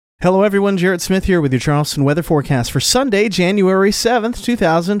Hello everyone, Jared Smith here with your Charleston weather forecast for Sunday, January 7th,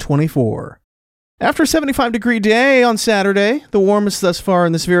 2024. After a 75-degree day on Saturday, the warmest thus far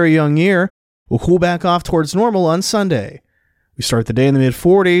in this very young year, will cool back off towards normal on Sunday. We start the day in the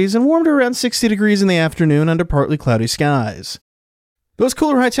mid-40s and warm to around 60 degrees in the afternoon under partly cloudy skies. Those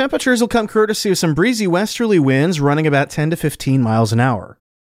cooler high temperatures will come courtesy of some breezy westerly winds running about 10 to 15 miles an hour.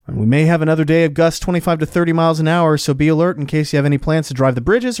 And we may have another day of gusts 25 to 30 miles an hour, so be alert in case you have any plans to drive the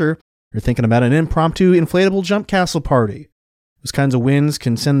bridges or you're thinking about an impromptu inflatable jump castle party. Those kinds of winds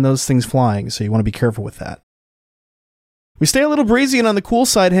can send those things flying, so you want to be careful with that. We stay a little breezy and on the cool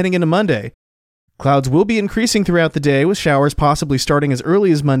side heading into Monday. Clouds will be increasing throughout the day, with showers possibly starting as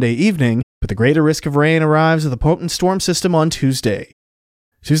early as Monday evening, but the greater risk of rain arrives with a potent storm system on Tuesday.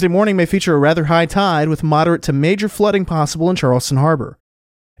 Tuesday morning may feature a rather high tide, with moderate to major flooding possible in Charleston Harbor.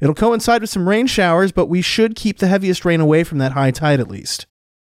 It'll coincide with some rain showers, but we should keep the heaviest rain away from that high tide at least.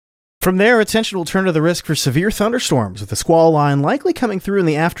 From there, attention will turn to the risk for severe thunderstorms, with the squall line likely coming through in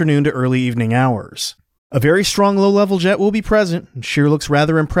the afternoon to early evening hours. A very strong low-level jet will be present, and shear looks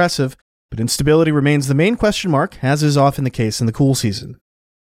rather impressive, but instability remains the main question mark, as is often the case in the cool season.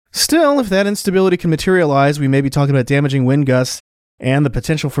 Still, if that instability can materialize, we may be talking about damaging wind gusts and the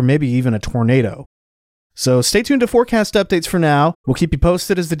potential for maybe even a tornado. So stay tuned to forecast updates for now. We'll keep you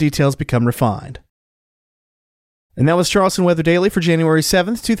posted as the details become refined. And that was Charleston Weather Daily for January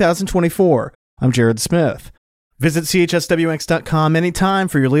 7th, 2024. I'm Jared Smith. Visit chswx.com anytime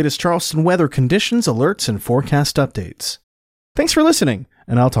for your latest Charleston weather conditions, alerts, and forecast updates. Thanks for listening,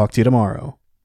 and I'll talk to you tomorrow.